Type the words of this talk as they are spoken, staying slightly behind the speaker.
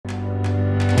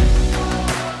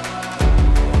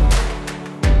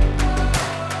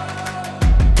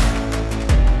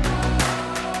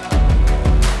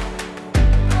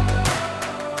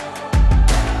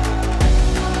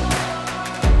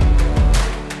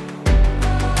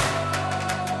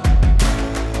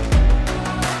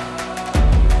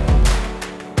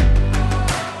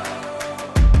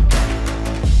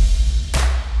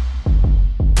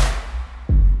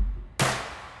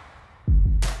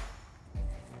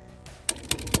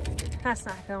That's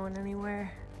not going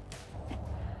anywhere.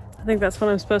 I think that's what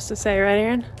I'm supposed to say, right,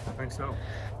 Aaron? I think so.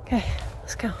 Okay,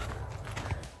 let's go.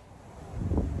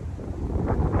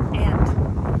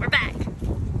 And we're back.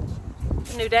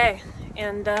 It's a new day.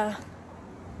 And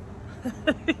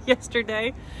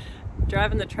yesterday,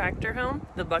 driving the tractor home,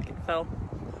 the bucket fell.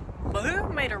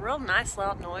 Boom! Made a real nice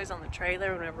loud noise on the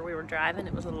trailer whenever we were driving.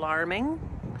 It was alarming,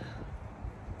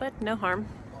 but no harm.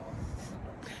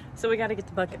 So we got to get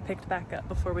the bucket picked back up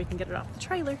before we can get it off the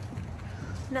trailer.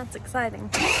 And that's exciting.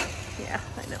 Yeah,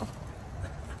 I know.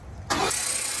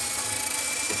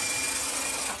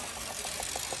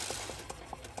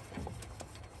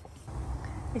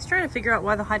 He's trying to figure out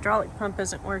why the hydraulic pump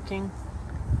isn't working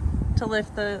to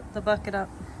lift the bucket up.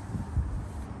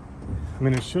 I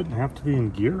mean, it shouldn't have to be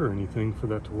in gear or anything for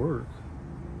that to work.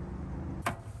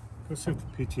 Let's see if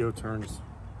the PTO turns.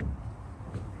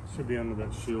 Should be under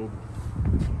that shield.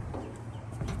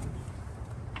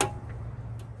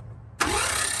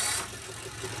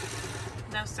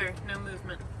 No, sir, no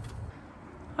movement.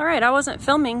 All right, I wasn't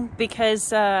filming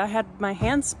because I had my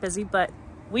hands busy, but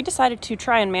we decided to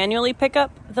try and manually pick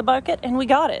up the bucket, and we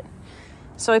got it.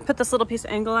 So I put this little piece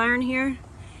of angle iron here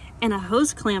and a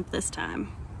hose clamp this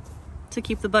time to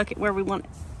keep the bucket where we want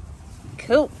it.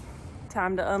 Cool.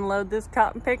 Time to unload this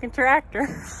cotton picking tractor.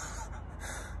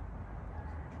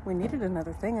 We needed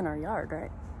another thing in our yard,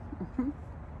 right? Mm-hmm.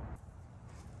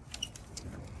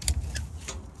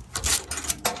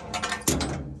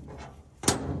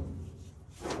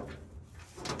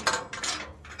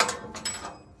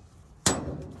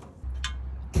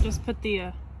 Just put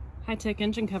the high-tech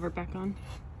engine cover back on.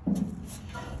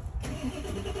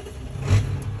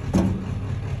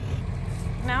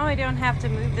 Now I don't have to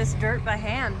move this dirt by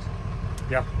hand.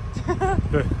 Yeah.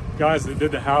 The guys that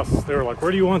did the house, they were like,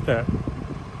 where do you want that?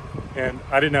 And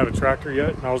I didn't have a tractor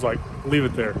yet, and I was like, leave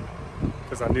it there.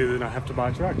 Because I knew that I have to buy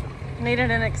a tractor.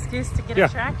 Needed an excuse to get a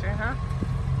tractor, huh?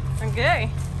 Okay.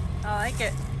 I like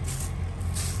it.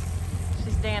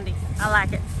 She's dandy. I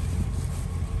like it.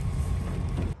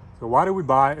 So why do we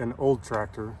buy an old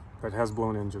tractor that has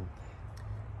blown engine?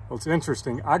 Well, it's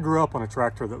interesting. I grew up on a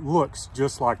tractor that looks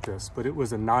just like this, but it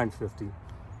was a 950.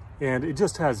 And it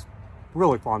just has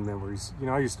really fond memories. You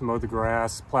know, I used to mow the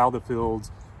grass, plow the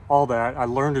fields, all that. I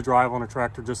learned to drive on a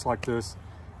tractor just like this,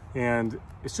 and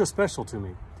it's just special to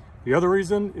me. The other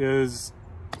reason is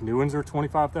new ones are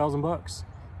 25,000 bucks,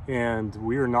 and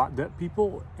we are not debt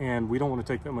people, and we don't want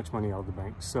to take that much money out of the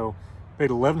bank. So paid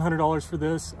 $1,100 for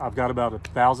this. I've got about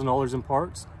 $1,000 in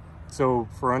parts. So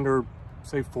for under,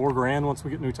 say, $4 grand once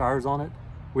we get new tires on it,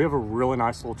 we have a really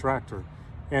nice little tractor.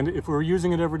 And if we were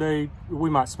using it every day, we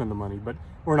might spend the money, but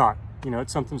we're not. You know,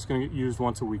 it's something that's going to get used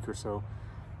once a week or so.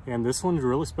 And this one's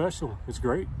really special. It's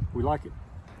great. We like it.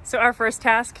 So our first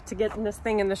task to getting this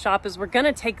thing in the shop is we're going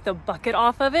to take the bucket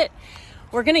off of it.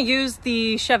 We're going to use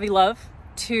the Chevy Love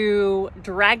to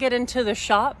drag it into the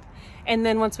shop. And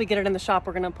then once we get it in the shop,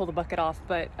 we're going to pull the bucket off.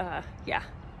 But yeah,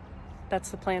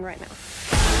 that's the plan right now.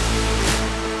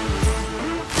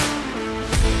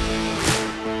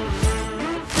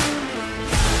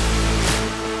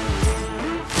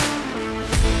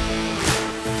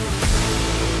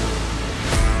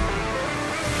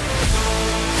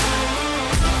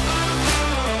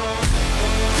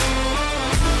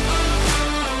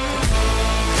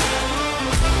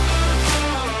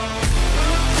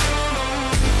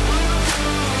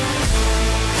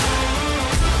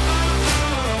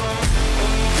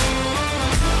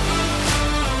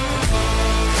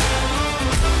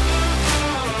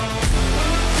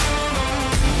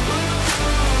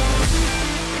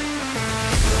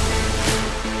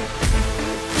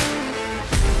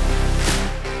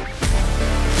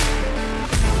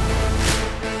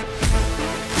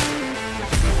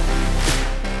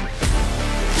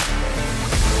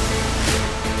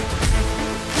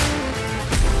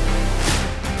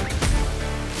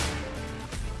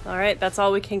 All right, that's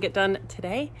all we can get done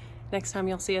today. Next time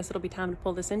you'll see us, it'll be time to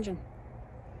pull this engine.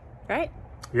 Right?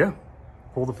 Yeah.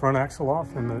 Pull the front axle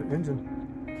off and the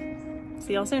engine.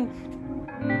 See y'all soon.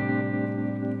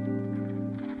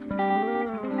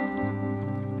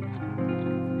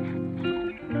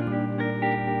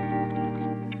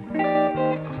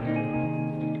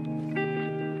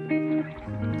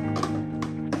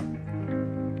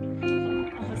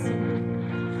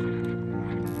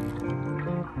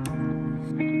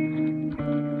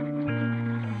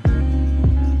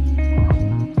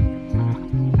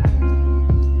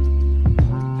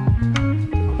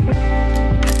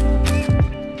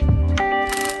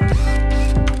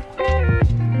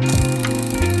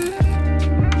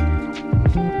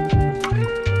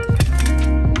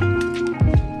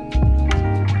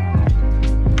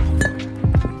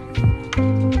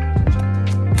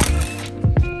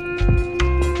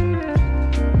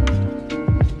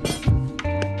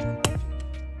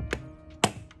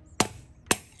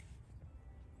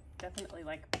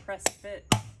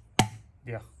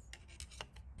 Yeah.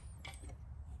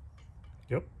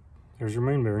 Yep. There's your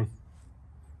main bearing.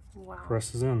 Wow.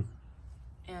 Presses in.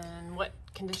 And what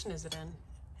condition is it in?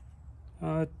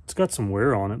 It's got some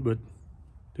wear on it, but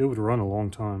it would run a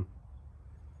long time.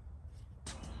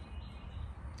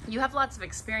 You have lots of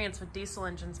experience with diesel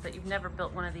engines, but you've never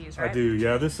built one of these, right? I do,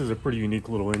 yeah. This is a pretty unique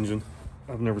little engine.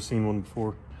 I've never seen one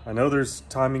before. I know there's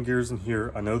timing gears in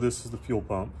here. I know this is the fuel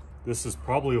pump. This is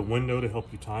probably a window to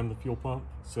help you time the fuel pump.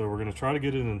 So we're gonna try to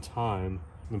get it in time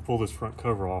and pull this front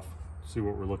cover off, see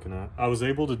what we're looking at. I was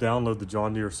able to download the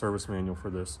John Deere service manual for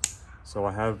this. So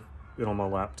I have it on my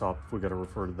laptop if we gotta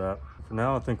refer to that. For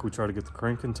now, I think we try to get the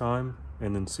crank in time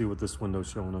and then see what this window's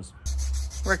showing us.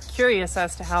 We're curious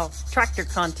as to how tractor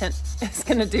content is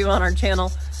gonna do on our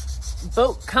channel.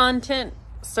 Boat content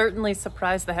certainly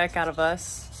surprised the heck out of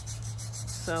us.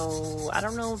 So I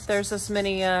don't know if there's as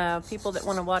many people that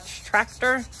wanna watch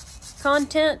tractor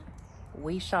content.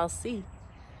 We shall see.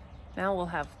 Now we'll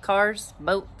have cars,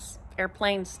 boats,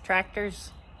 airplanes,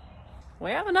 tractors.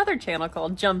 We have another channel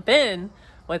called Jump In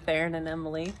with Aaron and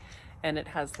Emily, and it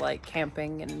has like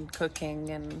camping and cooking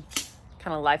and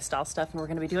kind of lifestyle stuff, and we're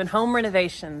going to be doing home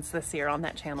renovations this year on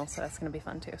that channel, so that's going to be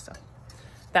fun too. So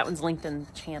that one's linked in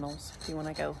the channels if you want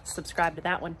to go subscribe to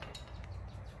that one.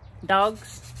 Dog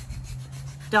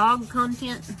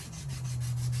content.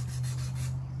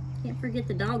 Can't forget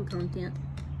the dog content.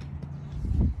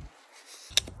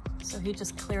 So he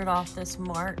just cleared off this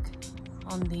mark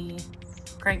on the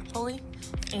crank pulley,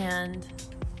 and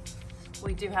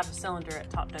we do have a cylinder at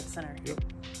top dead center. Yep.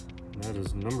 And that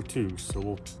is number 2. So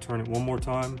we'll turn it one more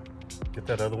time, get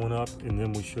that other one up, and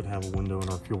then we should have a window in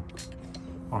our fuel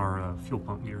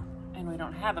pump gear. And we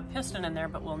don't have a piston in there,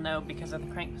 but we'll know because of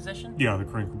the crank position. Yeah, the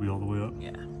crank will be all the way up.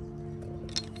 Yeah.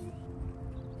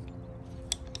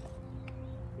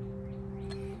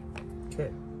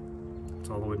 Okay. It's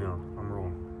all the way down. I'm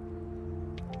rolling.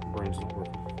 My brain's not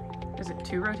working. Is it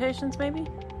 2 rotations maybe?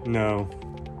 No.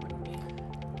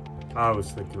 I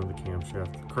was thinking of the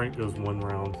camshaft. The crank goes 1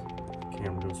 round, the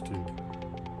cam goes 2.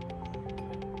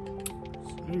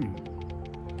 Ooh,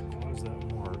 why is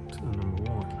that marked in number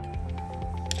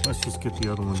 1? Let's just get the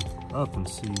other one up and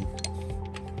see if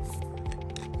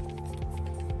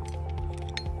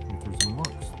there's any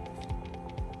marks.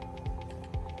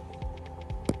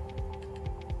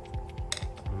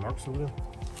 Any marks over there?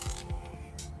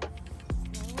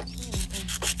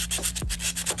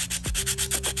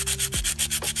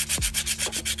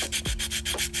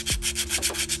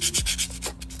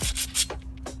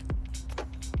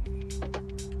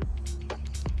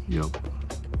 Yep,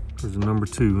 there's a number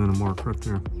 2 and a mark right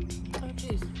there. Oh,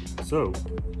 jeez. So,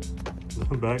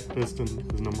 the back piston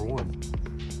is number 1.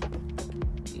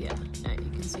 Yeah, now you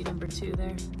can see number 2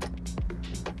 there.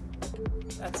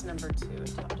 That's number 2 at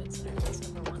top dead center. That's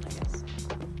number 1, I guess.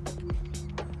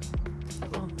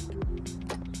 Cool.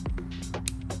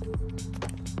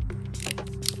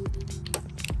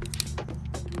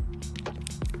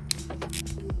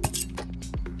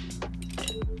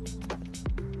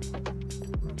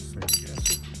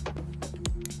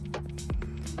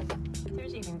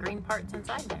 There's even green parts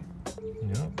inside there.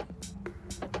 Yep.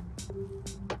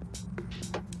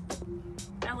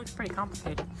 That looks pretty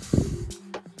complicated.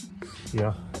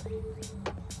 Yeah.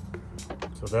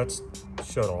 So that's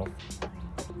shut off.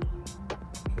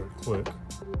 Here, click.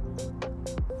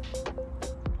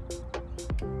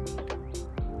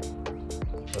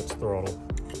 That's throttle.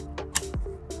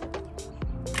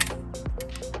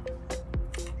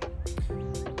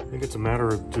 I think it's a matter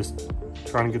of just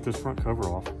trying to get this front cover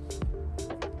off.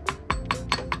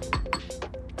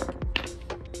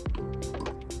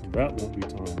 That won't be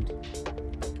timed.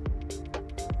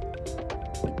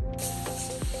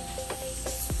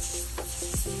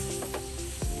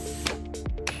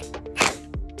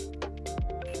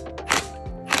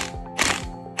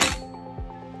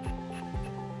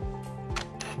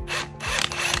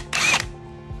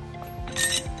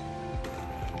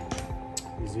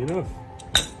 Easy enough.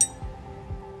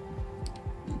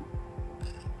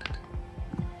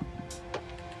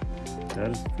 That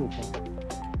is the fuel pump.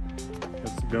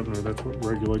 That's the governor. That's what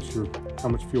regulates how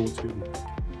much fuel it's getting.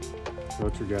 So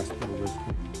that's your gas pedal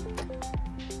basically.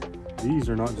 These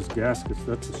are not just gaskets,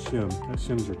 that's a shim. That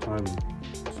shim's your timing.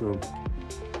 So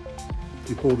if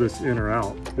you pull this in or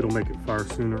out, it'll make it fire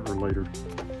sooner or later.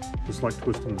 Just like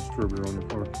twisting the distributor on your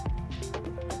car.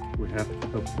 We have to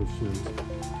keep up with those shims.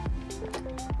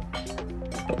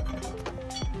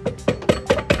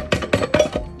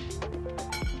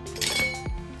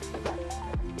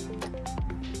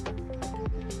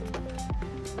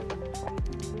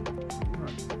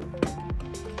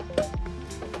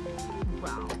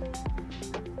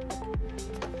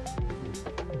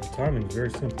 timing is very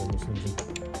simple in this engine.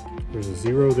 There's a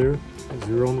 0 there, a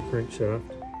 0 on the crankshaft,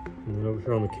 and then over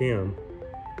here on the cam,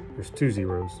 there's 2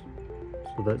 zeros.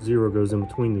 So that 0 goes in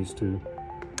between these two,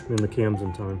 and then the cam's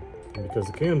in time. And because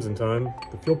the cam's in time,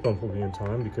 the fuel pump will be in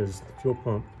time because the fuel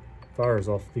pump fires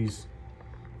off these,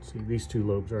 see these 2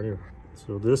 lobes right here.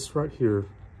 So this right here,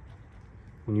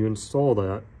 when you install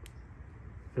that,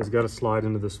 has got to slide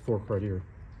into this fork right here.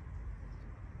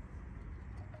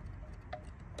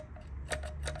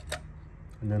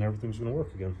 And then everything's going to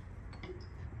work again.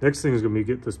 Next thing is going to be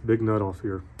get this big nut off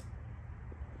here.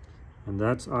 And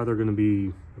that's either going to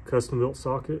be a custom built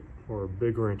socket or a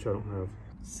big wrench I don't have.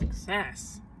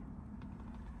 Success.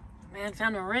 The man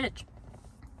found a wrench.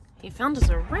 He found us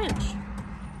a wrench.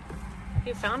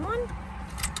 You found one?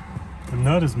 The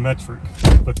nut is metric,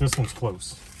 but this one's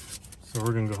close. So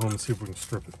we're going to go home and see if we can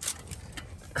strip it.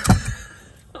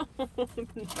 Oh,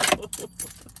 no.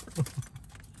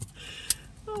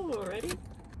 Oh, ready?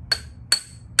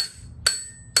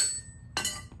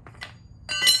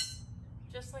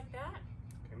 Just like that?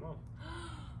 Came off.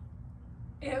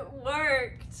 It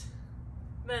worked.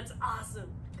 That's awesome.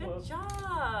 Good Well,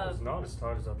 job. It's not as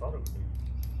tight as I thought it would be.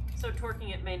 So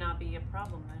torquing it may not be a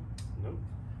problem then. Nope.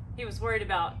 He was worried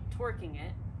about torquing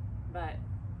it, but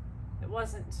it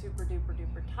wasn't super duper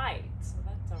duper tight. So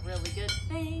that's a really good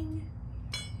thing.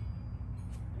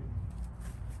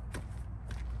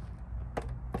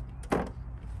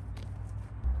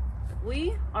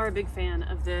 We are a big fan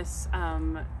of this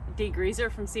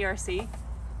degreaser from CRC.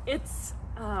 It's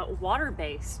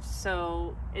water-based,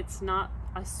 so it's not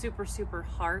a super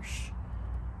harsh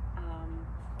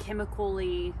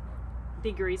chemically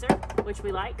degreaser, which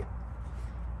we like,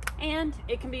 and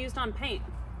it can be used on paint,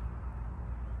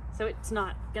 so it's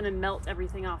not gonna melt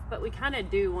everything off, but we kind of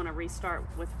do want to restart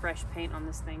with fresh paint on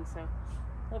this thing, so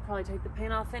we'll probably take the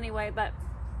paint off anyway. But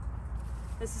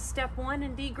this is step 1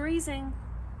 in degreasing.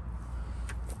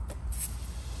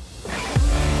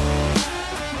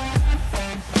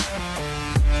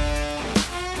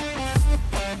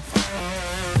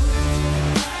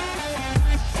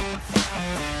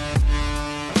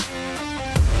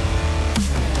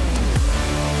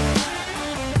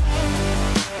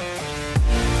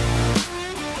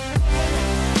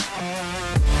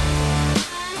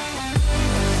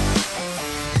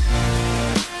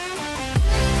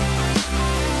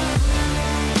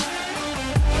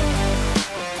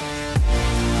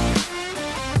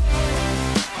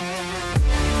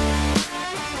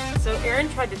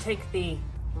 Tried to take the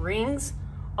rings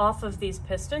off of these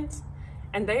pistons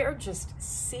and they are just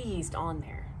seized on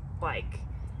there. Like,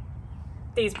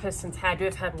 these pistons had to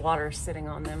have had water sitting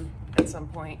on them at some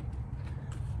point.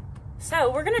 So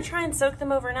we're gonna try and soak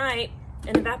them overnight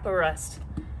in evaporust.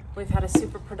 We've had a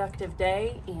super productive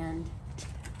day and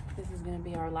this is gonna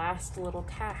be our last little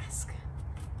task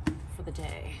for the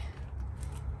day.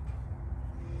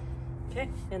 Okay,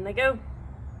 in they go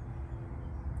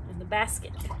in the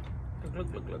basket.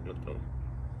 Glug, glug, glug, glug, glug.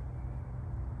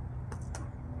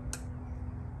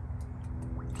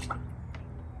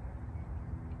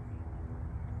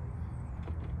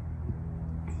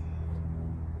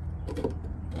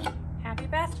 Happy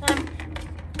bath time.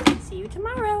 See you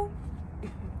tomorrow.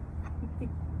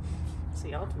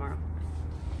 See y'all tomorrow.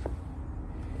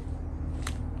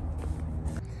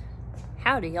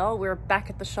 Howdy y'all, we're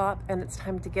back at the shop and it's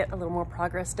time to get a little more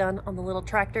progress done on the little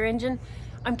tractor engine.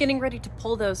 I'm getting ready to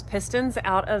pull those pistons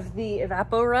out of the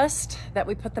evaporust that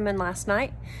we put them in last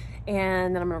night,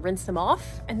 and then I'm gonna rinse them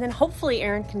off, and then hopefully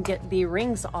Aaron can get the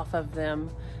rings off of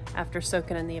them after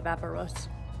soaking in the evaporust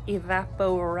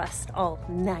all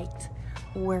night.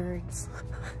 Words.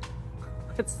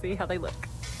 Let's see how they look.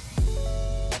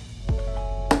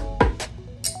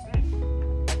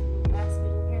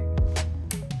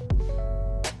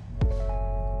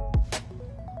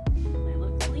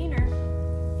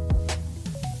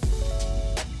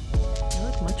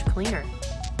 Cleaner.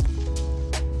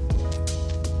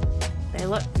 They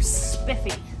look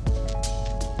spiffy.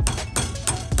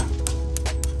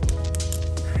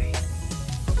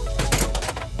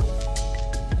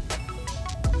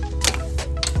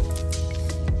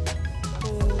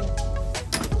 Cool.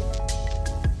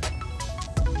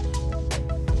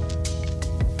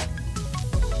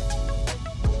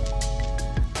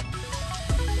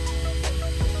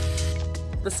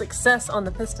 The success on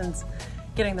the pistons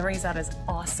getting the rings out is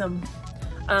awesome.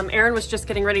 Aaron was just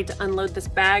getting ready to unload this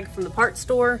bag from the parts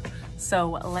store,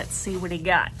 so let's see what he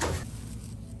got.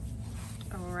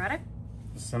 Alrighty.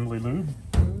 Assembly lube.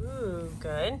 Ooh,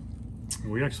 good.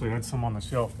 We actually had some on the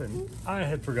shelf and I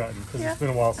had forgotten because it's been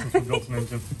a while since we built an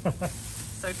engine.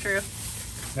 So true.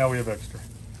 Now we have extra.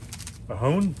 A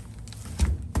hone,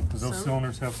 Because those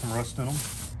cylinders have some rust in them.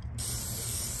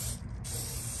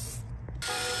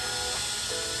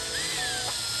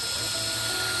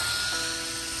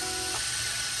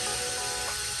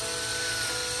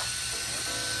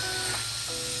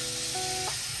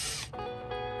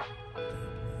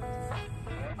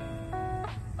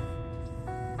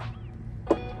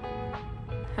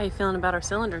 How you feeling about our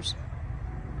cylinders?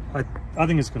 I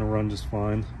think it's going to run just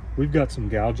fine. We've got some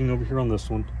gouging over here on this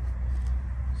one,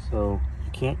 so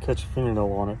you can't catch a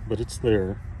fingernail on it, but it's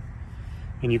there.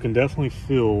 And you can definitely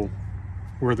feel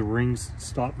where the rings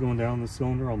stop going down the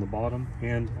cylinder on the bottom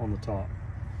and on the top.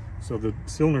 So the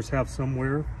cylinders have some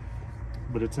wear,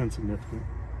 but it's insignificant.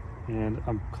 And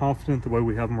I'm confident the way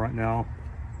we have them right now,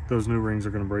 those new rings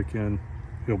are going to break in.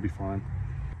 He'll be fine.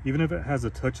 Even if it has a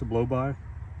touch of blow-by,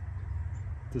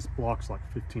 this block's like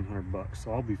 $1,500,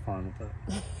 so I'll be fine with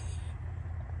that.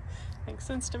 Makes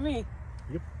sense to me.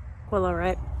 Yep. Well, all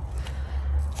right.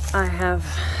 I have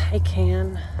a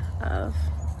can of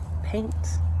paint.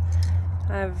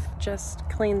 I've just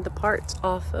cleaned the parts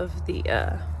off of the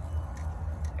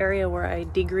area where I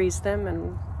degreased them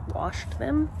and washed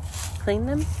them, cleaned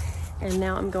them, and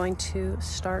now I'm going to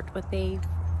start with a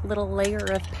little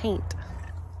layer of paint.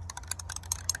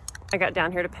 I got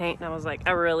down here to paint and I was like,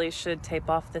 I really should tape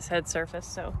off this head surface,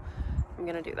 so I'm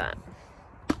gonna do that.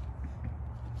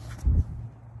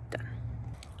 Done.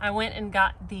 I went and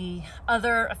got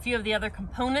a few of the other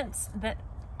components that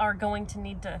are going to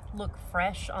need to look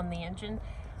fresh on the engine.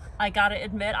 I gotta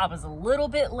admit, I was a little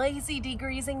bit lazy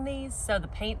degreasing these, so the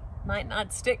paint might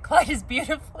not stick quite as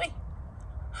beautifully.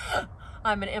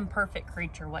 I'm an imperfect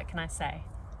creature, what can I say?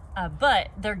 But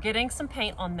they're getting some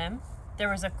paint on them. There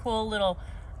was a cool little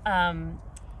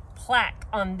plaque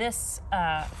on this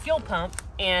fuel pump,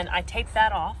 and I taped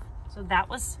that off. So that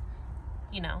was,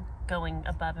 you know, going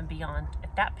above and beyond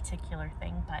at that particular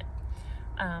thing. But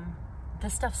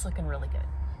this stuff's looking really good.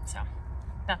 So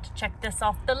about to check this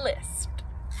off the list.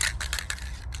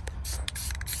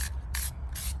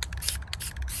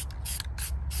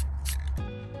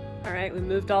 All right, we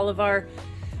moved all of our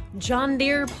John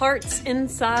Deere parts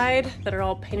inside that are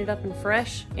all painted up and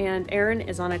fresh, and Aaron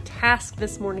is on a task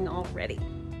this morning already.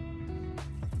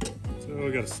 So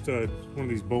I got a stud. One of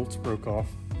these bolts broke off.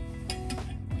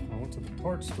 I went to the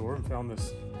parts store and found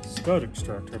this stud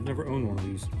extractor. I've never owned one of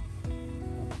these.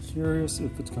 I'm curious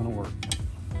if it's gonna work.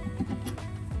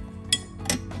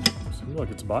 Seems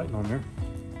like it's biting on there.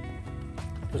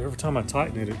 But every time I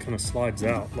tighten it, it kind of slides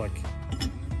out, like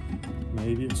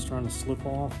maybe it's trying to slip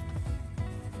off.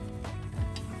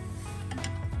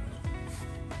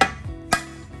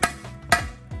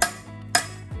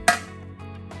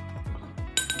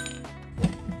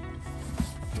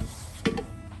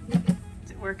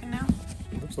 Working now?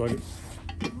 Looks like it.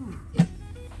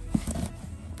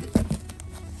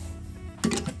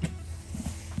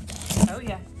 Oh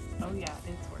yeah,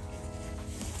 it's working.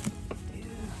 Dude.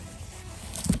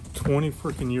 20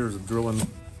 freaking years of drilling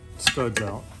studs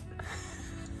out,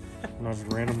 and I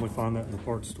just randomly find that in the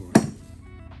parts store.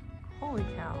 Holy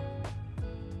cow.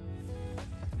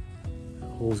 The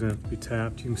hole's gonna have to be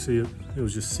tapped. You can see it. It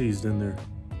was just seized in there.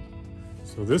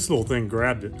 So this little thing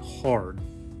grabbed it hard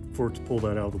for it to pull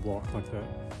that out of the block like that.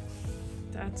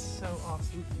 That's so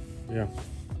awesome. Yeah.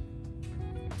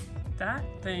 That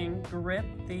thing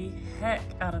gripped the heck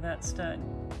out of that stud.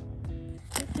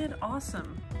 It did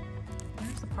awesome.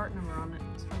 There's the part number on it.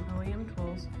 It's from OEM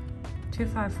Tools,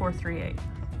 25438.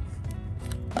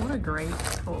 What a great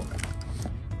tool.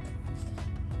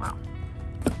 Wow.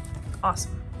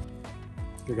 Awesome.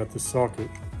 I got this socket,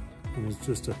 and it's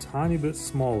just a tiny bit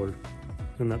smaller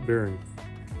than that bearing.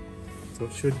 So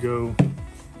it should go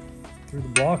through the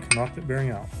block and knock that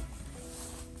bearing out.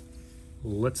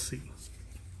 Let's see.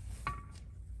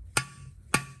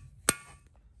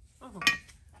 Oh,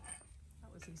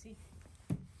 that was easy.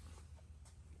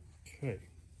 Okay.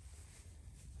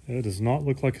 It does not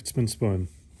look like it's been spun.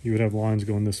 You would have lines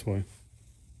going this way.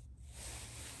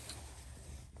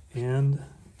 And,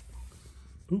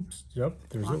 oops, yep,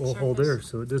 there's a little hole there,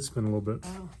 so it did spin a little bit.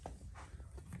 Oh.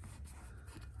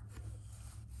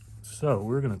 So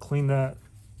we're going to clean that,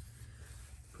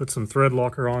 put some thread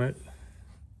locker on it,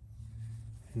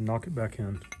 and knock it back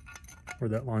in where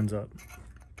that lines up.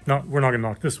 We're not going to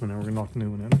knock this one in, we're going to knock the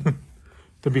new one in,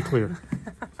 to be clear.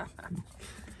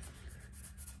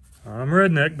 I'm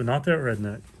redneck, but not that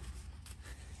redneck.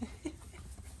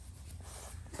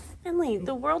 Finley,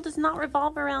 the world does not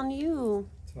revolve around you.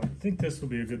 So I think this will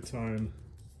be a good time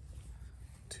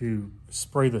to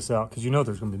spray this out, because you know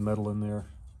there's going to be metal in there.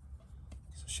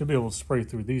 So she'll be able to spray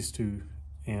through these two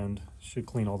and should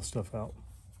clean all the stuff out.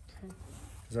 Okay.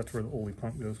 Because that's where the oily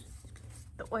pump goes.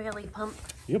 The oily pump.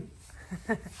 Yep.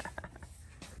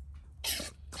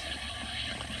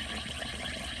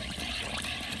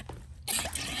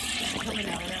 Coming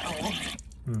out of that hole.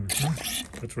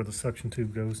 Mm-hmm. That's where the suction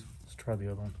tube goes. Let's try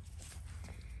the other one.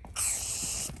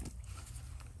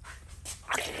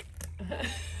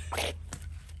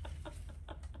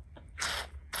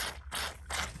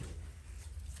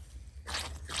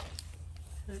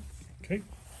 Okay.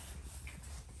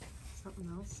 Something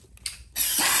else.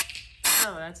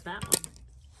 Oh, that's that one.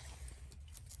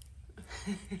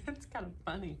 It's kind of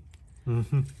funny.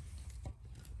 Mm-hmm.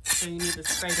 So you need to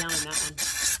spray down in that one.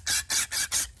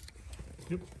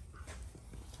 Yep.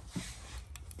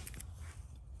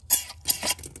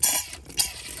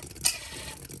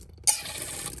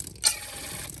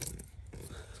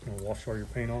 It's gonna wash all your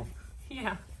paint off.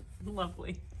 Yeah,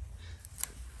 lovely.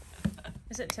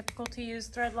 Is it typical to use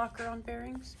thread locker on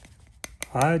bearings?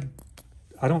 I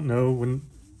don't know. When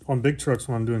on big trucks,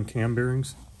 when I'm doing cam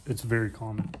bearings, it's very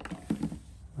common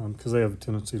because they have a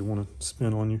tendency to want to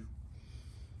spin on you.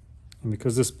 And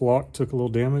because this block took a little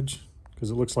damage, because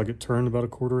it looks like it turned about a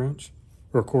 1/4 inch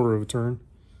or a 1/4 of a turn,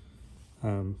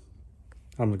 I'm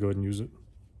gonna go ahead and use it.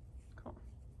 Cool.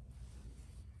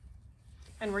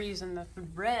 And we're using the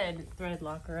red thread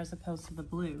locker as opposed to the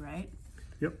blue, right?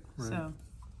 Yep. Right. So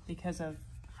because of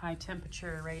high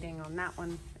temperature rating on that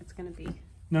one, it's going to be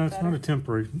No, it's better. not a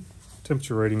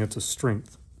temperature rating. It's a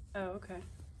strength. Oh, okay.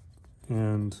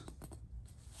 And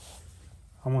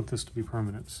I want this to be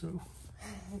permanent, so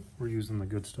we're using the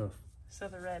good stuff. So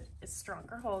the red is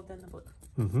stronger hold than the blue.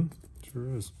 Mm-hmm.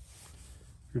 Sure is.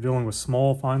 If you're dealing with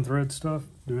small fine thread stuff,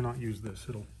 do not use this.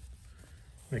 It'll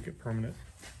make it permanent.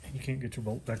 You can't get your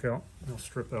bolt back out. It'll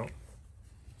strip out.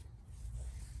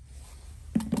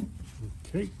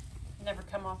 Okay. Never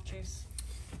come off juice.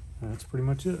 That's pretty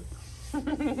much it.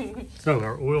 So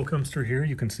our oil comes through here.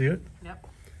 You can see it. Yep.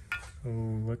 So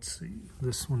let's see.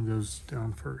 This one goes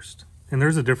down first. And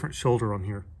there's a different shoulder on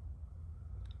here.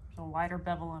 A wider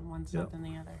bevel on one side than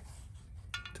the other.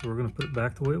 So we're going to put it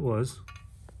back the way it was.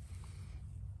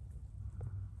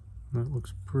 That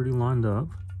looks pretty lined up.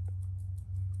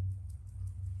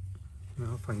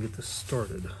 Now if I can get this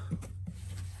started.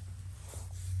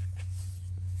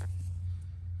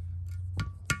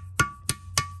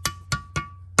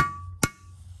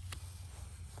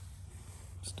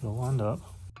 Still lined up.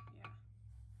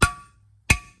 It's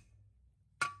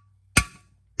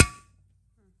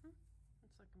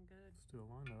looking good. Still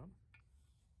lined up.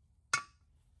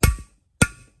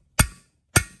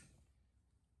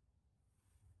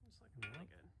 It's looking really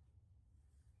good.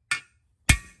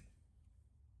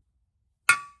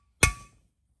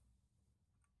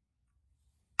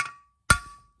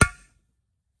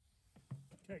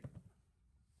 Okay.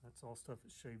 That's all stuff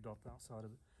that's shaved off the outside of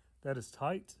it. That is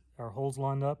tight. Our hole's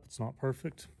lined up. It's not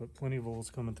perfect, but plenty of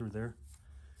oil's coming through there.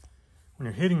 When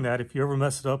you're hitting that, if you ever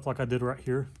mess it up like I did right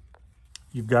here,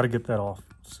 you've got to get that off.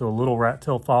 So a little rat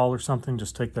tail file or something,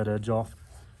 just take that edge off.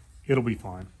 It'll be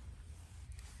fine.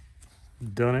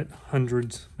 Done it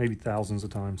hundreds, maybe thousands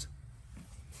of times.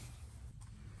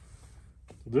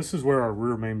 So this is where our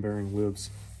rear main bearing lives.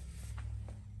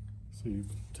 So you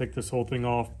take this whole thing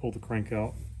off, pull the crank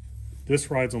out. This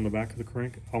rides on the back of the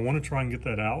crank. I want to try and get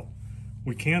that out.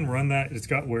 We can run that. It's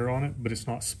got wear on it, but it's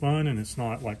not spun and it's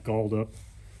not like galled up.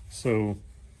 So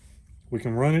we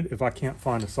can run it if I can't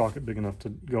find a socket big enough to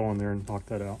go on there and knock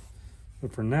that out.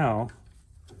 But for now,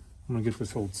 I'm going to get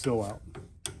this old sill out.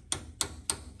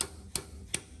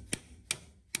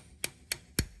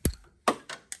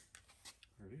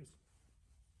 There it is.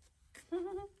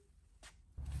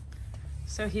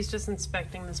 So he's just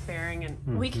inspecting this bearing,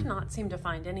 and we cannot seem to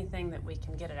find anything that we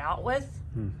can get it out with.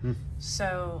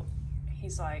 So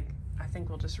he's like, I think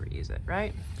we'll just reuse it,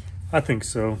 right? I think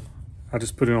so. I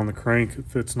just put it on the crank. It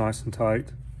fits nice and tight.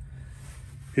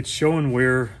 It's showing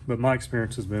wear, but my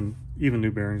experience has been even new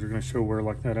bearings are going to show wear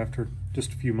like that after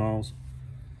just a few miles.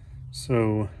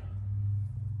 So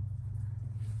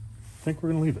I think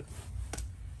we're going to leave it.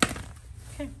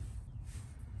 Okay.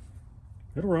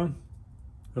 It'll run.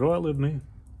 It'll outlive me.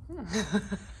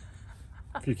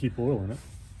 If you keep oil in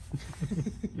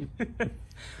it.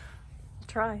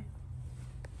 Try.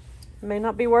 It may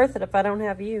not be worth it if I don't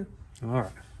have you. All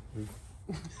right.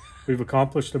 We've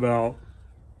accomplished about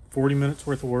 40 minutes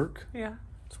worth of work. Yeah.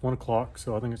 It's 1 o'clock,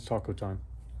 so I think it's taco time.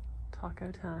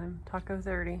 Taco time. Taco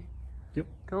 30. Yep.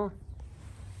 Cool.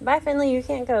 Bye, Finley. You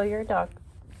can't go. You're a dog.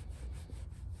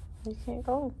 You can't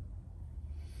go.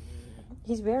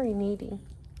 He's very needy.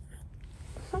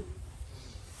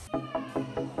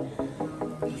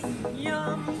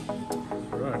 Yum.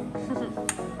 All right.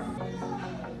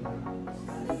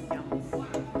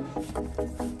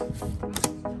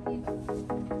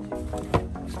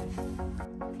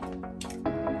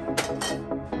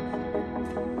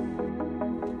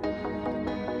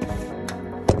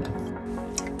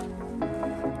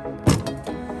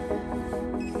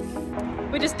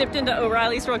 We just dipped into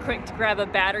O'Reilly's real quick to grab a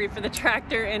battery for the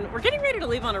tractor, and we're getting ready to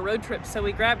leave on a road trip, so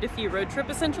we grabbed a few road trip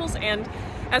essentials. And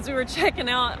as we were checking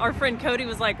out, our friend Cody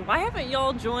was like, why haven't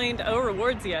y'all joined O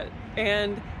Rewards yet?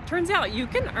 And turns out you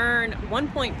can earn 1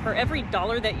 point per every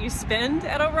 $1 that you spend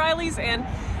at O'Reilly's, and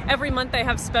every month they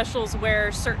have specials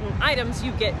where certain items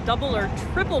you get double or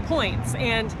triple points.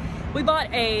 And we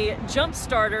bought a jump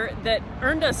starter that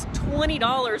earned us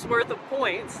 $20 worth of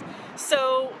points.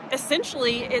 So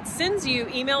essentially it sends you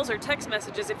emails or text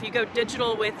messages if you go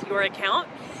digital with your account,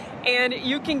 and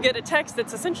you can get a text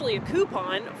that's essentially a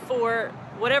coupon for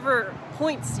whatever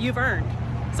points you've earned.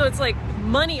 So it's like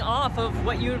money off of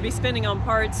what you would be spending on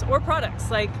parts or products.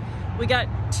 Like, we got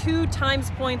 2 times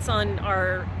points on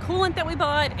our coolant that we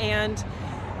bought, and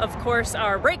of course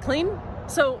our Brakleen.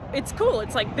 So it's cool.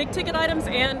 It's like big ticket items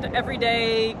and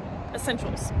everyday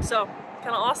essentials. So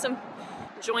kind of awesome.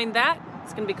 Join that.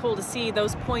 It's gonna be cool to see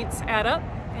those points add up,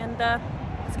 and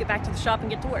let's get back to the shop and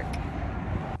get to work.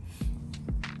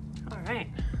 All right.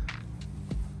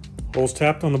 Holes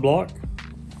tapped on the block.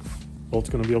 Bolt's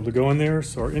gonna be able to go in there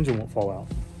so our engine won't fall out.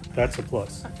 That's a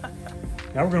plus.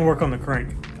 Now we're gonna work on the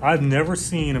crank. I've never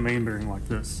seen a main bearing like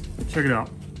this. Check it out.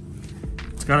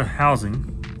 It's got a housing,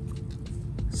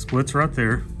 splits right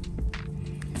there,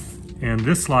 and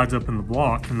this slides up in the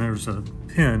block, and there's a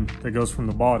pin that goes from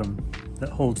the bottom that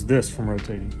holds this from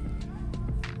rotating.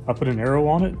 I put an arrow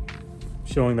on it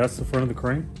showing that's the front of the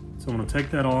crank. So I'm gonna take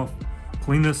that off,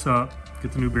 clean this up,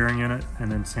 get the new bearing in it,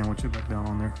 and then sandwich it back down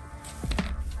on there.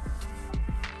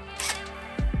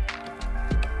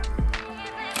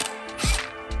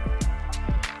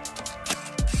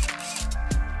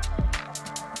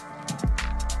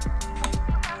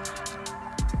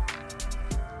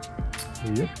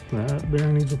 Yep, that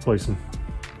bearing needs replacing.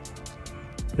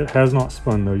 It has not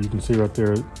spun though. You can see right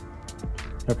there,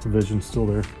 that provision's still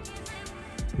there.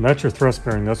 And that's your thrust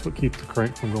bearing. That's what keeps the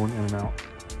crank from going in and out.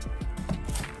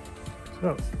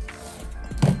 So,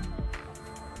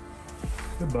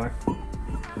 goodbye.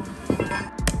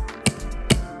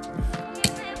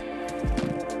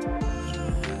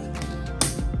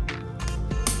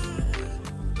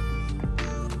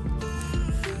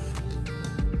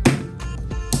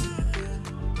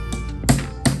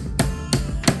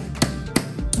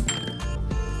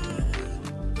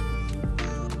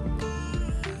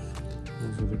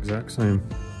 Exact same.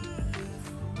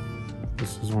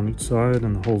 This is on each side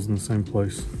and the hole's in the same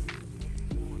place.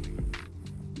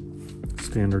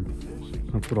 Standard.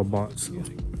 That's what I bought. So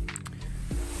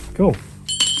cool.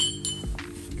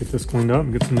 Get this cleaned up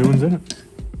and get some new ones in it.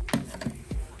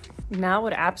 Now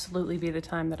would absolutely be the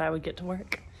time that I would get to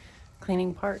work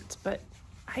cleaning parts, but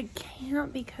I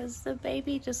can't because the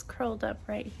baby just curled up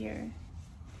right here.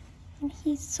 And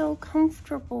he's so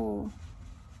comfortable.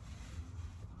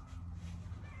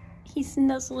 He's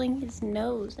nuzzling his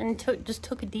nose and just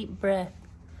took a deep breath.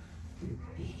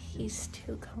 He's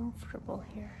too comfortable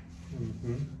here.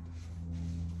 Mm-hmm.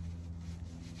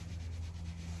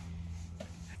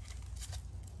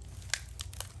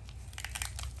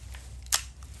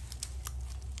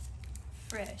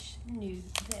 Fresh new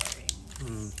bearings.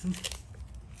 Mm-hmm.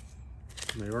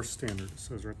 They are standard, it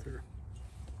says right there.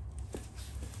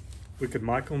 We could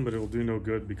mic them, but it'll do no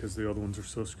good because the other ones are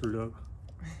so screwed up.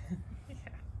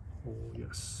 Oh,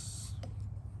 yes.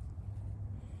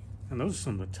 And those are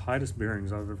some of the tightest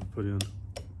bearings I've ever put in.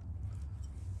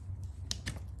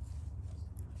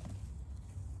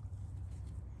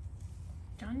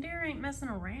 John Deere ain't messing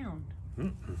around.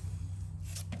 Mm-mm. When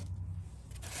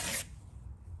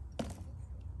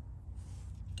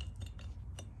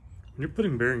you're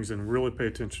putting bearings in, really pay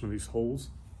attention to these holes.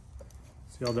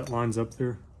 See how that lines up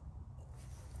there?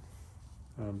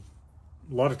 A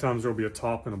lot of times there'll be a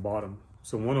top and a bottom.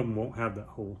 So one of them won't have that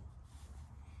hole.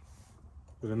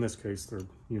 But in this case, they're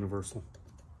universal.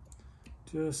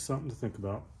 Just something to think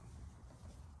about.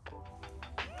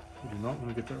 You do not want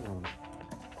to get that wrong.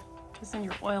 Because then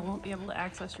your oil won't be able to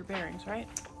access your bearings, right?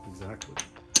 Exactly.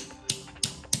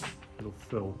 It'll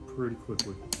fill pretty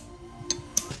quickly.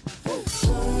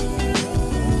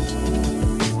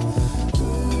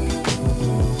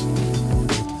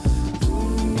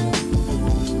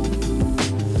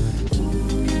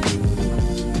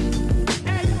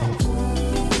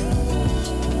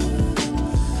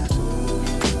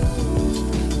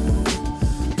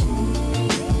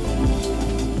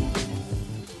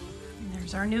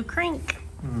 Our new crank.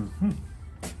 Mm-hmm.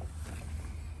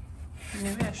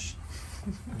 Newish.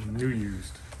 New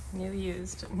used. New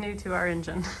used. New to our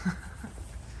engine.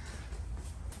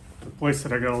 The place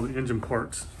that I got all the engine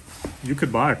parts, you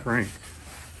could buy a crank.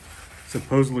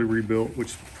 Supposedly rebuilt,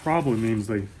 which probably means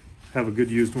they have a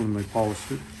good used one and they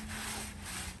polished it.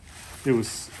 it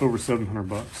was over 700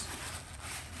 bucks.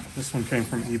 This one came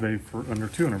from eBay for under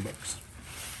 200 bucks.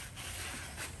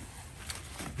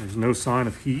 There's no sign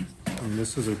of heat, and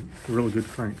this is a really good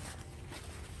crank.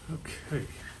 Okay,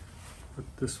 put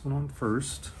this one on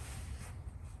first.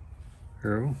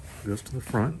 Arrow goes to the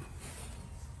front.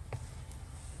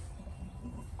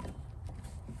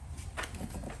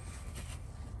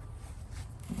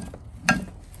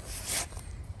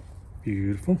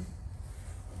 Beautiful.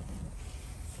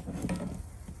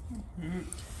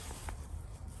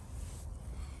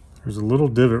 There's a little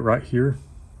divot right here.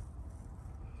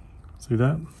 See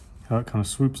that? How it kind of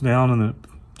swoops down and then it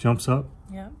jumps up?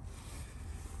 Yeah.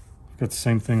 Got the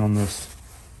same thing on this.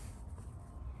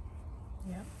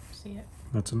 Yep, see it.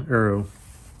 That's an arrow.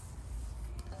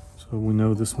 So we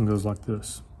know this one goes like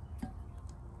this.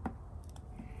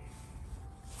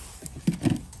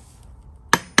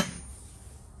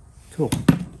 Cool.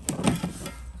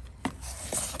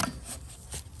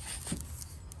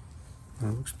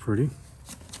 That looks pretty.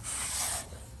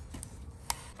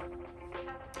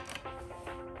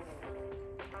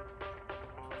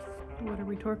 What are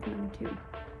we torquing them to?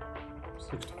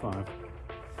 65.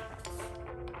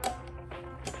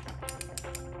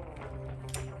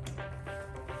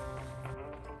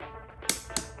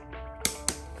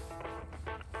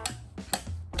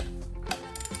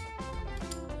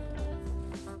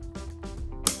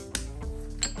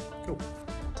 Cool.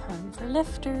 Time for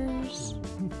lifters.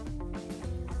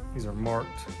 These are marked.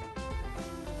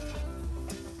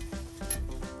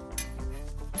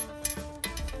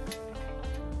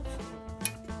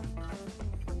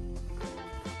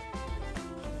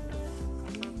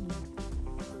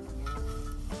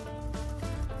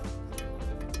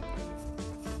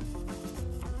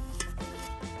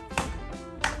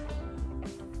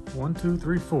 One, two,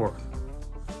 three, four.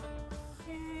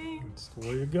 Yay. That's the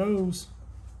way it goes.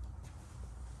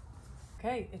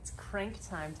 Okay, it's crank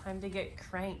time. Time to get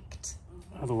cranked.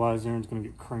 Otherwise, Aaron's gonna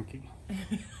get cranky.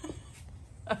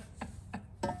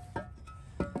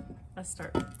 I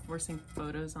start forcing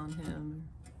photos on him.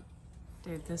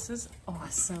 Dude, this is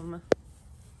awesome.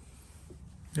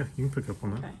 Yeah, you can pick up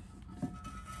on that. Okay.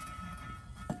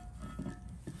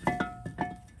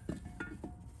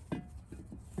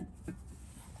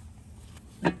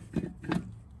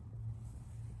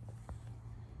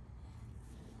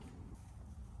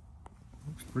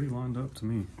 Looks pretty lined up to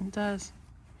me. It does.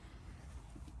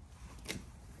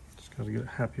 Just gotta get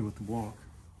happy with the block.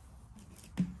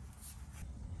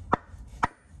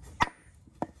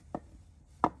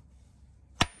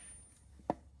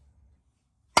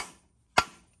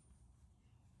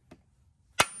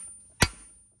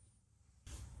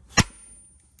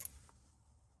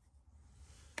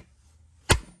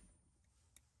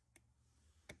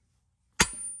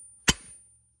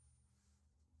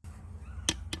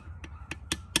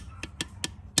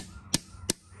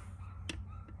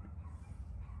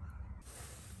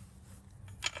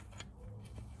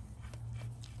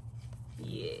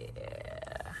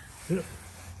 Yeah,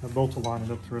 I bolt will line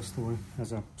it up the rest of the way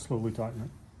as I slowly tighten it.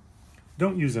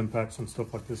 Don't use impacts on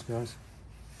stuff like this, guys.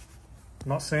 I'm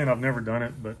not saying I've never done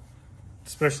it, but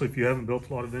especially if you haven't built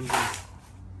a lot of engines,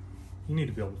 you need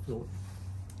to be able to feel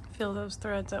it. Feel those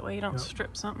threads, that way you don't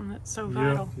strip something that's so Yep,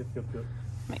 vital. yep.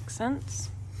 Makes sense.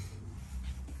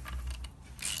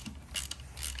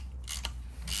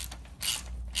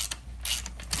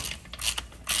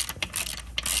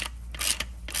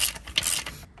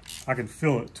 I can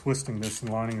feel it twisting this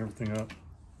and lining everything up.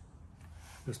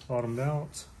 Just bottomed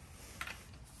out.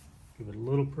 Give it a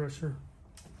little pressure.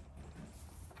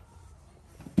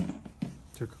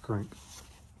 Took a crank.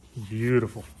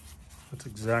 Beautiful. That's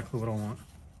exactly what I want.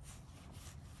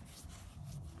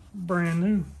 Brand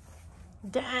new.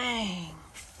 Dang.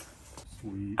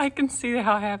 Sweet. I can see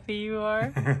how happy you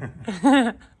are.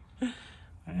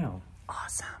 Ow.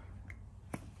 Awesome.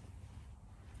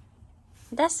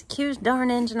 That's the cutest darn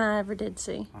engine I ever did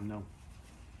see. I know.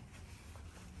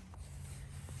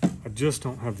 I just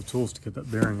don't have the tools to get that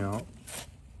bearing out.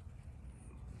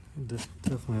 It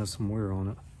definitely has some wear on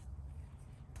it.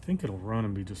 I think it'll run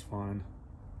and be just fine.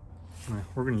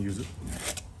 We're going to use it.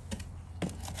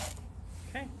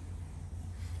 Okay.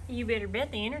 You better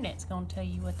bet the internet's going to tell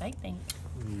you what they think.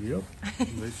 Yep,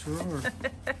 they sure are.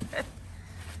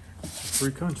 It's a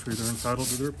free country, they're entitled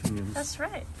to their opinions. That's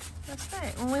right. That's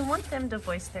right. And we want them to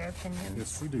voice their opinions.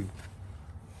 Yes, we do.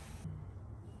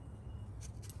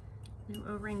 New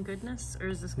O-ring goodness, or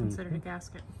is this considered a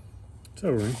gasket? It's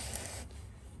O-ring.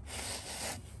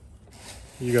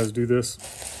 You guys do this.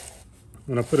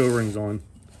 When I put O-rings on,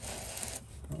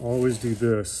 I always do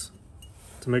this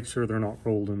to make sure they're not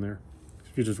rolled in there.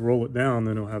 If you just roll it down,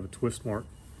 then it'll have a twist mark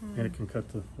and it can cut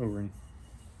the O-ring.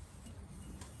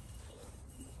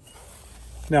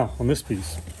 Now, on this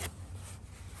piece,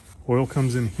 oil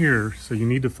comes in here, so you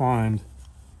need to find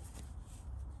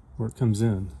where it comes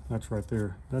in. That's right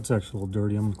there. That's actually a little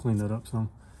dirty. I'm going to clean that up some.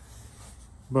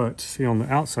 But see, on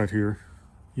the outside here,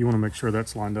 you want to make sure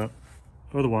that's lined up.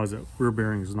 Otherwise, that rear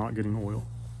bearing is not getting oil.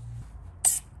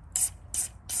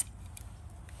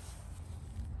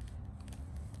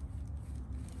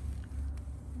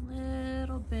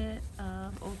 Little bit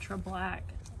of ultra black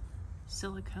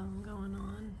silicone going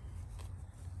on.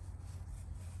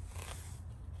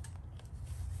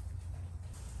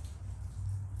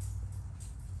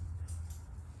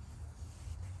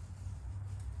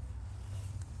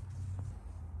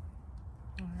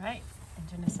 All right,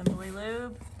 engine assembly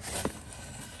lube.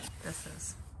 This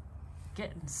is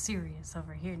getting serious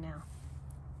over here now.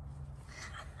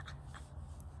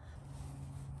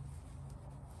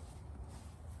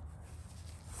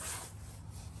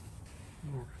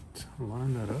 All right,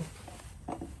 line that up.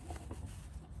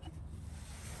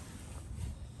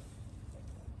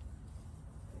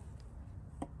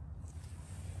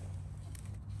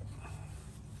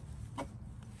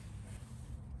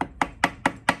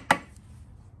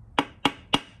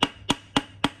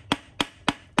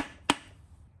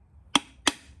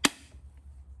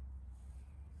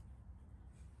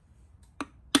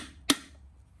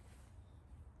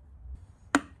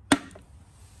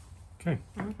 Okay.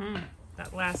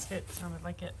 That last hit sounded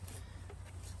like it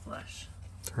flush.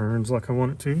 Turns like I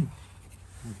want it to.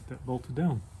 Get that bolted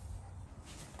down.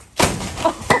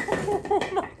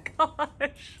 Oh my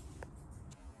gosh.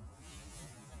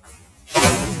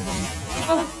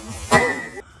 Oh.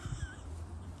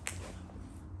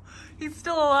 He's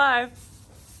still alive.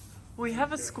 We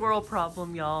have a squirrel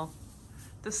problem, y'all.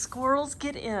 The squirrels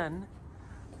get in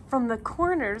from the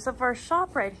corners of our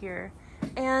shop right here,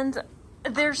 and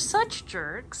they're such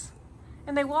jerks,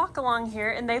 and they walk along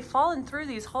here and they've fallen through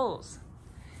these holes.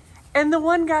 And the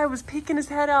one guy was peeking his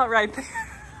head out right there.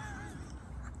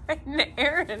 And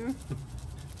Aaron.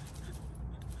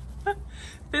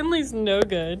 Finley's no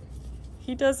good.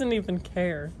 He doesn't even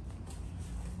care.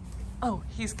 Oh,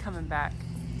 he's coming back.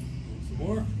 Some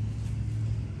more?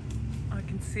 I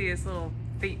can see his little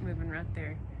feet moving right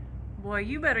there. Boy,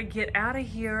 you better get out of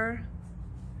here.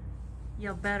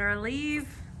 You better leave.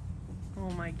 Oh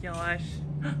my gosh.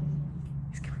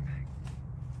 He's coming back.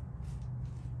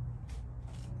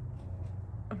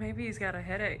 Or maybe he's got a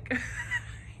headache. He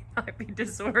might be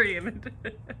disoriented.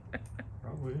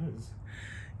 Probably is.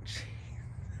 Jeez.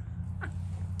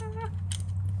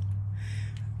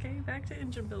 Okay, back to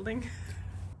engine building.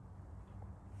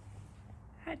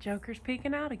 That joker's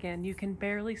peeking out again. You can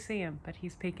barely see him, but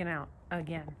he's peeking out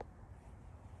again.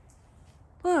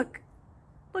 Look.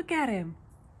 Look at him.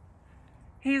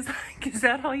 He's like, is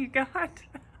that all you got?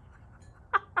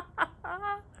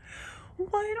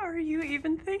 What are you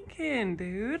even thinking,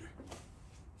 dude?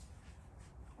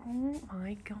 Oh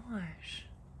my gosh.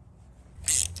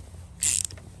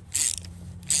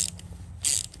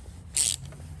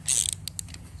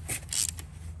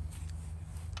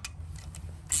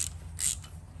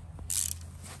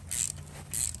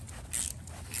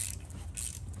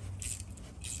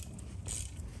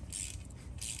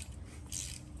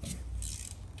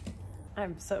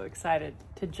 I'm so excited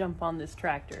to jump on this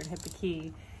tractor and hit the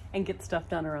key and get stuff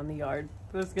done around the yard.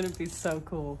 This is gonna be so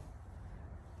cool.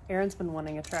 Aaron's been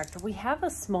wanting a tractor. We have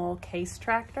a small case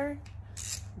tractor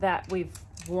that we've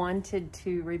wanted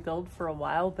to rebuild for a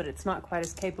while, but it's not quite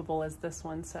as capable as this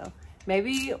one. So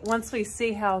maybe once we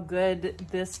see how good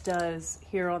this does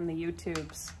here on the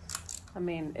YouTubes, I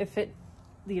mean, if it,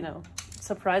 you know,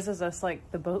 surprises us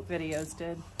like the boat videos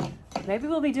did, maybe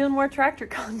we'll be doing more tractor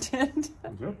content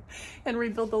and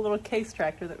rebuild the little case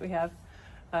tractor that we have.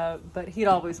 But he'd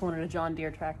always wanted a John Deere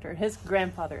tractor. His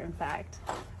grandfather, in fact,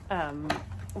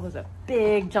 was a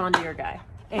big John Deere guy.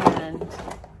 And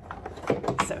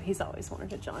so he's always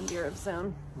wanted a John Deere of his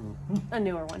own, a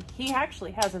newer one. He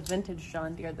actually has a vintage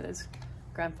John Deere that his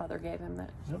grandfather gave him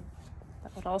that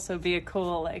would also be a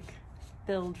cool, like,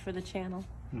 build for the channel.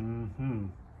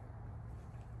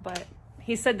 But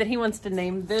he said that he wants to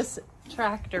name this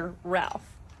tractor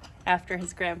Ralph after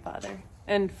his grandfather.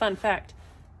 And fun fact,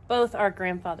 both our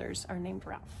grandfathers are named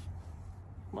Ralph.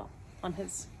 Well, on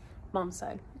his mom's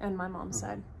side and my mom's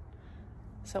side.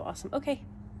 So awesome. Okay,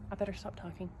 I better stop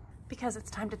talking because it's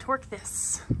time to torque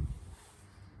this.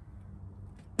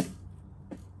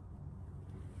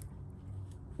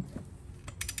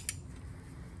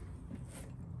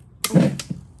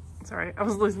 Sorry, I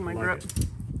was losing my grip. It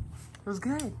was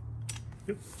good.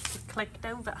 Yep. It clicked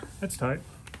over. That's tight.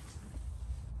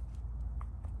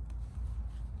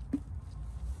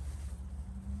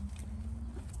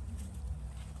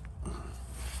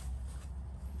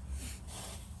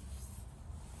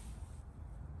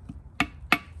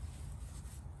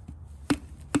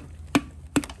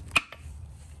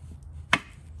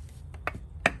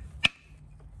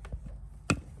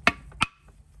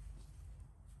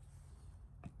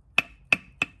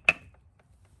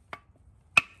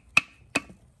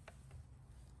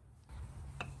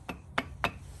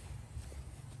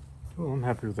 Cool, I'm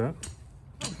happy with that.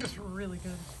 Oh, that's really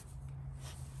good.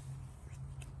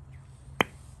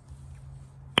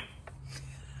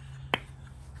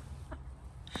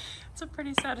 It's a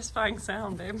pretty satisfying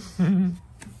sound, babe.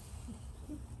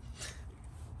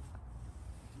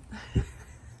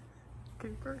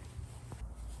 Cooper.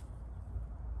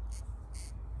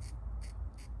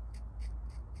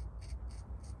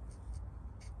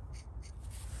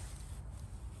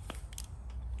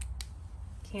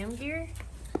 Cam gear?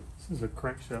 This is a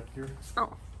crankshaft gear.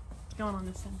 Oh, it's going on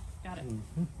this end. Got it.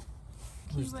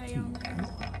 Keyway on there.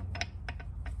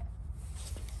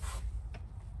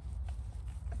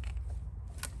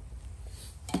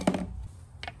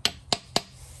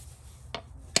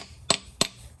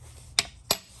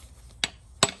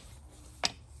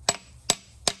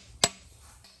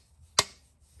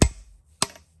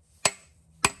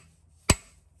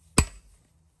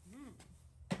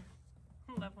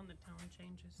 I love when the tone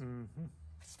changes.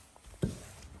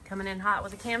 Coming in hot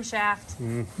with a camshaft.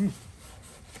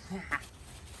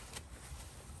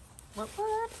 What?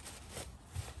 So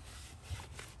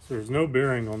there's no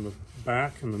bearing on the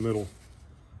back and the middle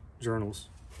journals.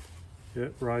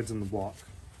 It rides in the block.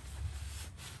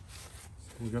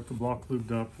 So we got the block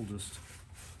lubed up. We'll just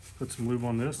put some lube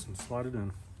on this and slide it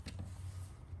in.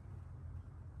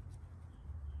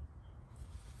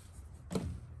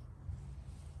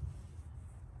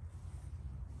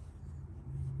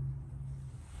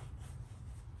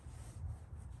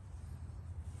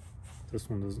 This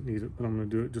one doesn't need it, but I'm going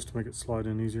to do it just to make it slide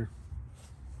in easier.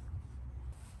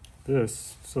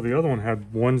 So the other one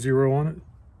had 1 0 on it.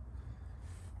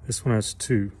 This one has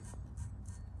 2.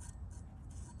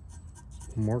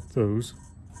 We'll mark those.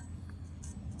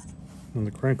 And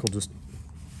the crank will just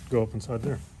go up inside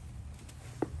there.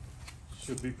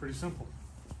 Should be pretty simple.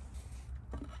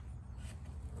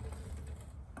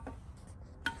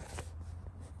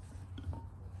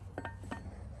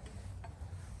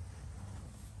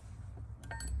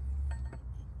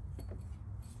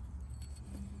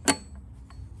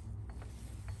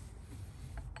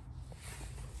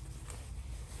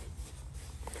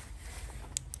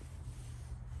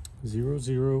 Zero,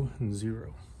 0, and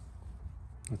 0.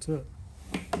 That's it.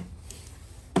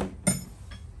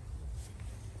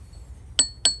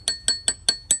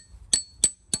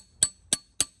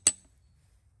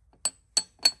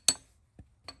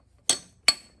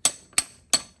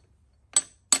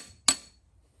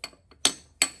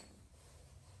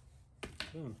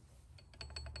 Done.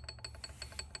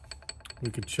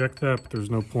 We could check that, but there's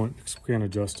no point because we can't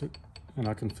adjust it. And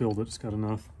I can feel that it's got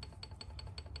enough.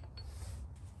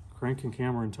 Crank and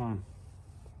camera in time.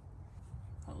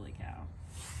 Holy cow.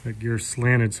 That gear's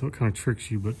slanted, so it kind of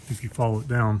tricks you, but if you follow it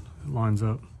down, it lines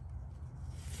up.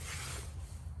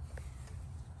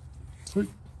 Sweet.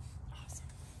 Awesome.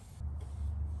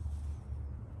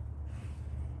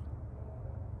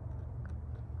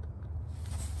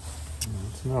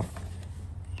 That's enough.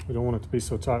 We don't want it to be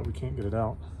so tight we can't get it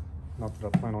out. Not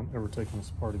that I plan on ever taking this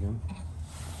apart again.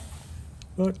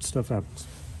 But stuff happens.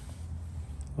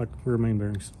 Like rear main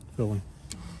bearings filling.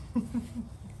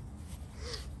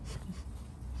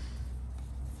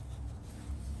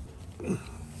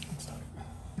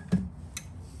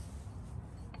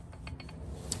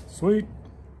 Sweet.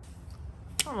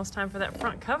 Almost time for that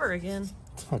front cover again.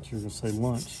 I thought you were gonna say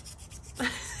lunch.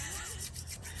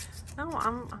 No,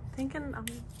 I'm thinking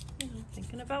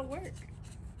thinking about work.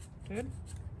 Dude.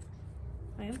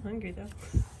 I am hungry though.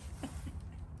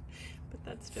 But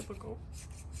that's typical.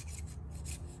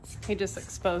 He just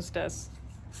exposed us.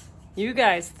 You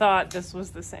guys thought this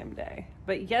was the same day.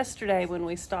 But yesterday when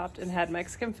we stopped and had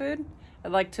Mexican food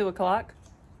at like 2 o'clock,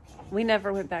 we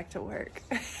never went back to work.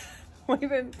 We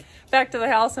went back to the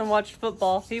house and watched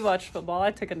football. He watched football. I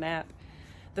took a nap.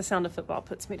 The sound of football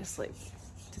puts me to sleep,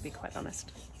 to be quite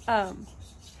honest. And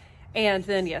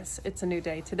then, yes, it's a new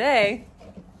day today,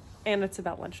 and it's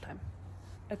about lunchtime.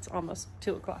 It's almost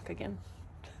 2 o'clock again.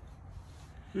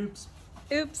 Oops.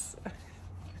 Oops.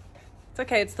 It's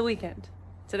okay. It's the weekend.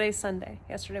 Today's Sunday.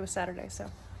 Yesterday was Saturday,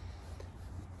 so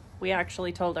we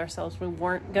actually told ourselves we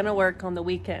weren't going to work on the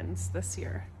weekends this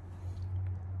year.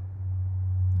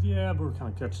 Yeah, but we're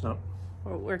kind of catching up.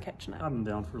 We're catching up. I've been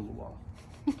down for a little while.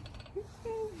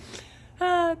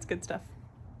 It's good stuff.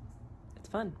 It's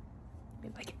fun. We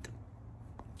like it.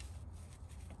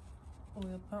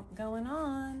 Oil pump going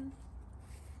on.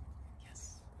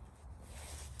 Yes.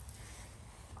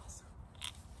 Awesome.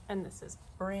 And this is a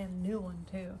brand new one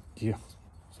too. Yeah.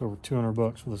 It's over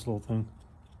 $200 for this little thing.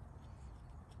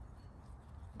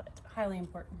 But highly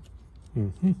important.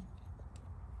 Mm-hmm.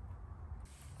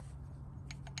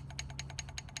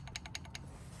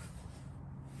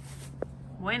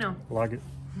 Bueno. Like it.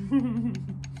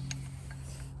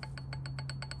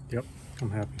 Yep, I'm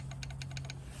happy.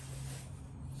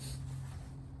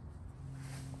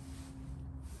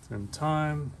 It's in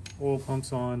time. Oil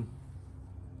pump's on.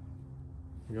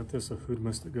 We got this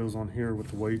Ahudmus that goes on here with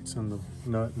the weights and the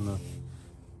nut and the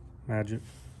magic.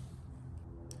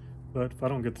 But if I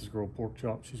don't get this girl pork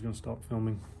chop, she's gonna stop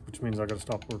filming, which means I gotta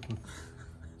stop working.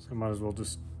 So I might as well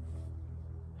just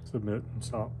submit and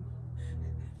stop.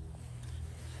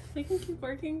 I can keep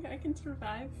working. I can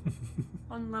survive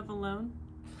on love alone.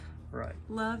 Right.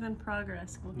 Love and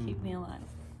progress will keep me alive.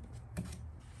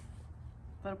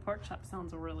 But a pork chop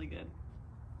sounds really good.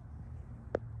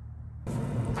 Oh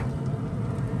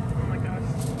my gosh.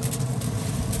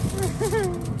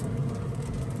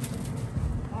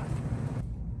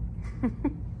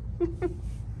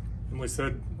 And we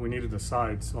said we needed a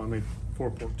side, so I made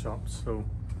 4 pork chops. So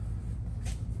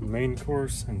main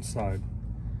course and side.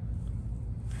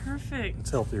 Perfect.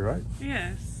 It's healthy, right?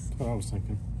 Yes. That's what I was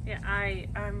thinking. Yeah,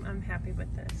 I'm happy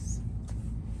with this.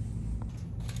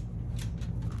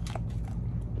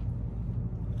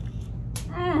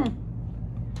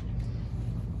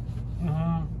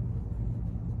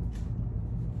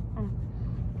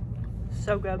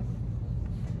 So good.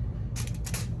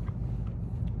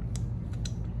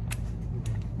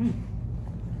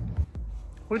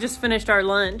 We just finished our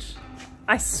lunch.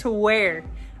 I swear.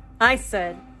 I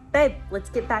said, babe, let's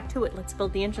get back to it. Let's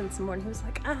build the engine some more. And he was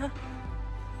like, I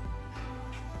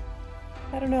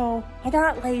don't know. I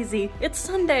got lazy. It's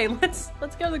Sunday. Let's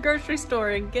go to the grocery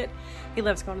store and get, he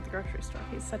loves going to the grocery store.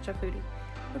 He's such a foodie.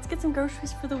 Let's get some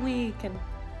groceries for the week. And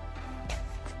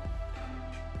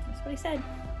that's what he said.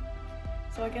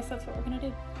 So I guess that's what we're gonna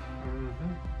do.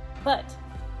 But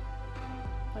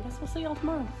I guess we'll see y'all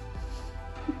tomorrow.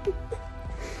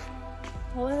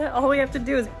 All we have to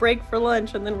do is break for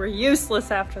lunch and then we're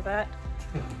useless after that.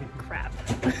 Crap.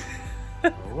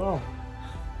 Oh well.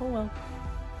 Oh well.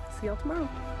 See y'all tomorrow.